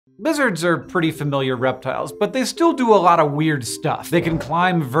Lizards are pretty familiar reptiles, but they still do a lot of weird stuff. They can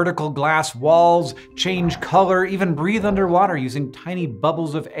climb vertical glass walls, change color, even breathe underwater using tiny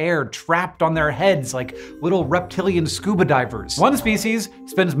bubbles of air trapped on their heads like little reptilian scuba divers. One species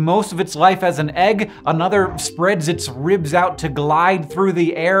spends most of its life as an egg, another spreads its ribs out to glide through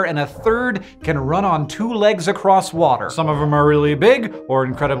the air, and a third can run on two legs across water. Some of them are really big, or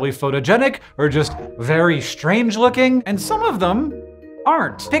incredibly photogenic, or just very strange looking, and some of them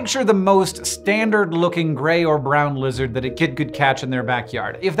aren't. Picture the most standard-looking gray or brown lizard that a kid could catch in their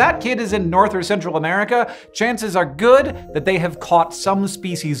backyard. If that kid is in North or Central America, chances are good that they have caught some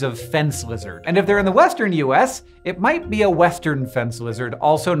species of fence lizard. And if they're in the Western US, it might be a Western fence lizard,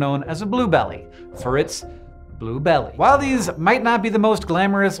 also known as a bluebelly, for its blue belly. While these might not be the most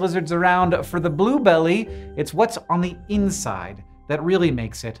glamorous lizards around, for the bluebelly, it's what's on the inside that really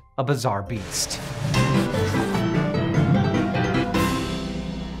makes it a bizarre beast.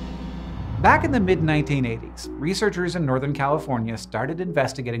 Back in the mid-1980s, researchers in Northern California started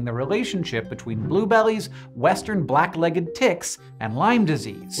investigating the relationship between bluebellies, western black-legged ticks, and Lyme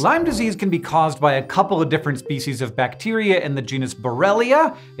disease. Lyme disease can be caused by a couple of different species of bacteria in the genus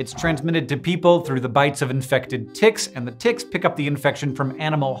Borrelia. It's transmitted to people through the bites of infected ticks, and the ticks pick up the infection from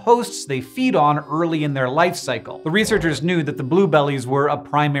animal hosts they feed on early in their life cycle. The researchers knew that the bluebellies were a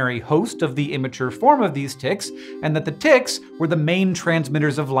primary host of the immature form of these ticks, and that the ticks were the main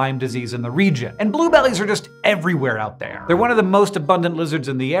transmitters of Lyme disease in the region. And bluebellies are just everywhere out there. They're one of the most abundant lizards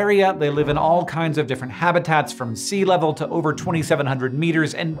in the area. They live in all kinds of different habitats from sea level to over 2,700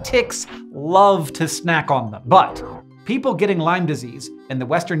 meters, and ticks love to snack on them. But people getting Lyme disease in the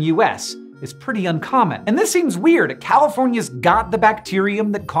Western US is pretty uncommon. And this seems weird. California's got the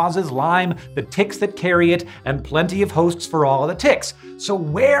bacterium that causes Lyme, the ticks that carry it, and plenty of hosts for all of the ticks. So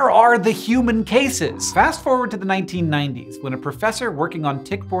where are the human cases? Fast forward to the 1990s, when a professor working on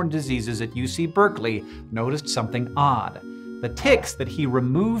tick-borne diseases at UC Berkeley noticed something odd. The ticks that he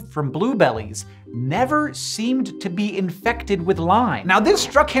removed from bluebellies never seemed to be infected with Lyme. Now, this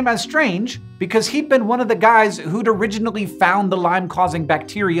struck him as strange because he'd been one of the guys who'd originally found the Lyme-causing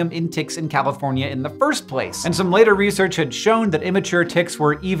bacterium in ticks in California in the first place. And some later research had shown that immature ticks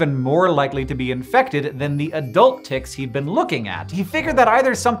were even more likely to be infected than the adult ticks he'd been looking at. He figured that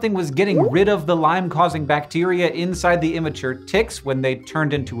either something was getting rid of the Lyme-causing bacteria inside the immature ticks when they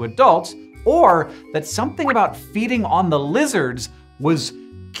turned into adults, or that something about feeding on the lizards was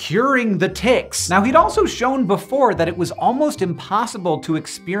curing the ticks. Now, he'd also shown before that it was almost impossible to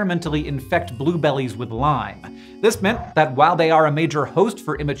experimentally infect bluebellies with Lyme. This meant that while they are a major host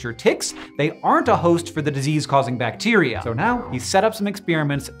for immature ticks, they aren't a host for the disease-causing bacteria. So now he set up some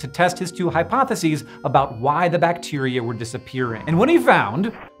experiments to test his two hypotheses about why the bacteria were disappearing. And what he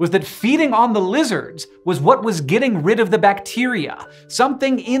found was that feeding on the lizards was what was getting rid of the bacteria.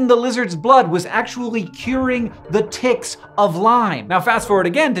 Something in the lizard's blood was actually curing the ticks of Lyme. Now, fast forward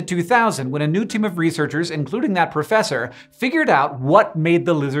again to 2000, when a new team of researchers, including that professor, figured out what made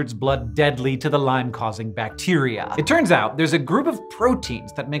the lizard's blood deadly to the Lyme-causing bacteria. It turns out there's a group of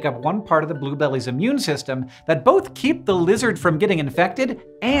proteins that make up one part of the bluebelly's immune system that both keep the lizard from getting infected,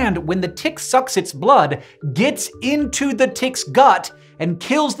 and when the tick sucks its blood, gets into the tick's gut and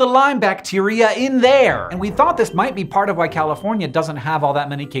kills the Lyme bacteria in there. And we thought this might be part of why California doesn't have all that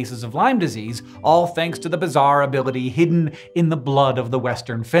many cases of Lyme disease, all thanks to the bizarre ability hidden in the blood of the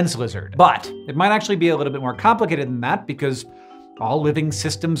Western fence lizard. But it might actually be a little bit more complicated than that, because all living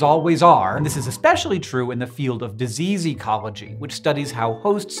systems always are, and this is especially true in the field of disease ecology, which studies how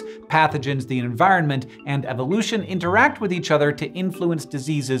hosts, pathogens, the environment, and evolution interact with each other to influence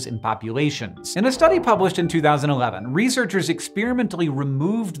diseases in populations. In a study published in 2011, researchers experimentally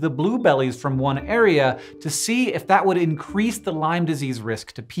removed the bluebellies from one area to see if that would increase the Lyme disease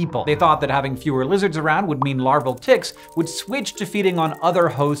risk to people. They thought that having fewer lizards around would mean larval ticks would switch to feeding on other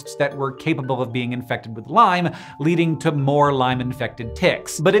hosts that were capable of being infected with Lyme, leading to more Lyme-infected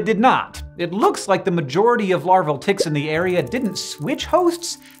ticks. But it did not. It looks like the majority of larval ticks in the area didn't switch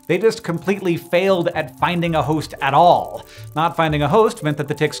hosts, they just completely failed at finding a host at all. Not finding a host meant that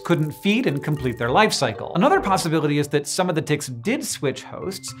the ticks couldn't feed and complete their life cycle. Another possibility is that some of the ticks did switch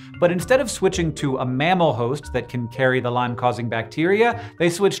hosts, but instead of switching to a mammal host that can carry the Lyme-causing bacteria, they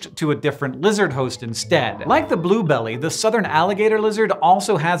switched to a different lizard host instead. Like the bluebelly, the southern alligator lizard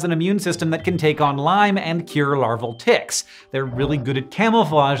also has an immune system that can take on Lyme and cure larval ticks. They're really good at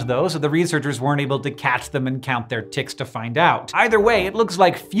camouflage though, so the researchers researchers weren't able to catch them and count their ticks to find out. Either way, it looks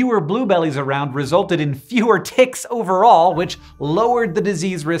like fewer bluebellies around resulted in fewer ticks overall, which lowered the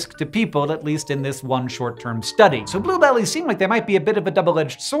disease risk to people, at least in this one short-term study. So bluebellies seem like they might be a bit of a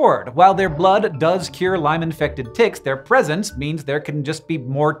double-edged sword. While their blood does cure Lyme-infected ticks, their presence means there can just be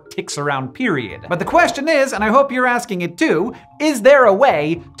more ticks around, period. But the question is, and I hope you're asking it too, is there a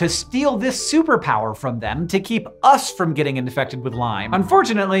way to steal this superpower from them to keep us from getting infected with Lyme?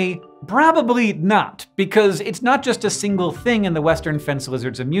 Unfortunately, probably not, because it's not just a single thing in the western fence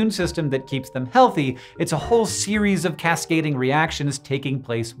lizard's immune system that keeps them healthy, it's a whole series of cascading reactions taking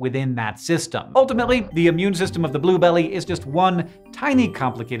place within that system. Ultimately, the immune system of the bluebelly is just one tiny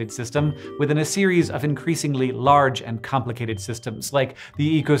complicated system within a series of increasingly large and complicated systems, like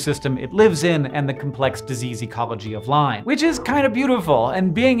the ecosystem it lives in and the complex disease ecology of Lyme. Which is kind of beautiful,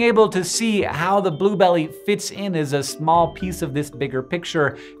 and being able to see how the bluebelly fits in as a small piece of this bigger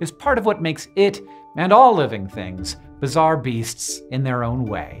picture is part of what makes it, and all living things, bizarre beasts in their own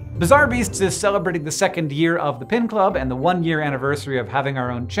way. Bizarre Beasts is celebrating the second year of the Pin Club and the 1-year anniversary of having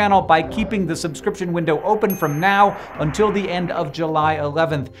our own channel by keeping the subscription window open from now until the end of July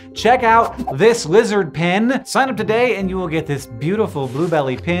 11th. Check out this lizard pin. Sign up today and you will get this beautiful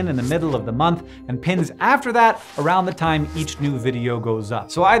bluebelly pin in the middle of the month, and pins after that around the time each new video goes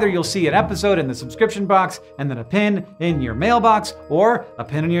up. So either you'll see an episode in the subscription box and then a pin in your mailbox, or a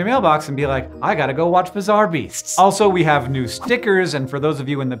pin in your mailbox and be like, I gotta go watch Bizarre Beasts. Also, we have new stickers, and for those of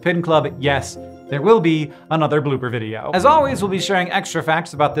you in the Pin Club, yes, there will be another blooper video. As always, we'll be sharing extra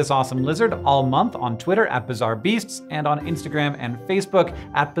facts about this awesome lizard all month on Twitter @BizarreBeasts and on Instagram and Facebook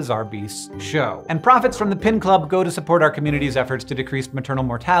 @BizarreBeastsShow. And profits from the Pin Club go to support our community's efforts to decrease maternal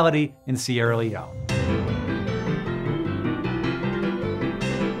mortality in Sierra Leone.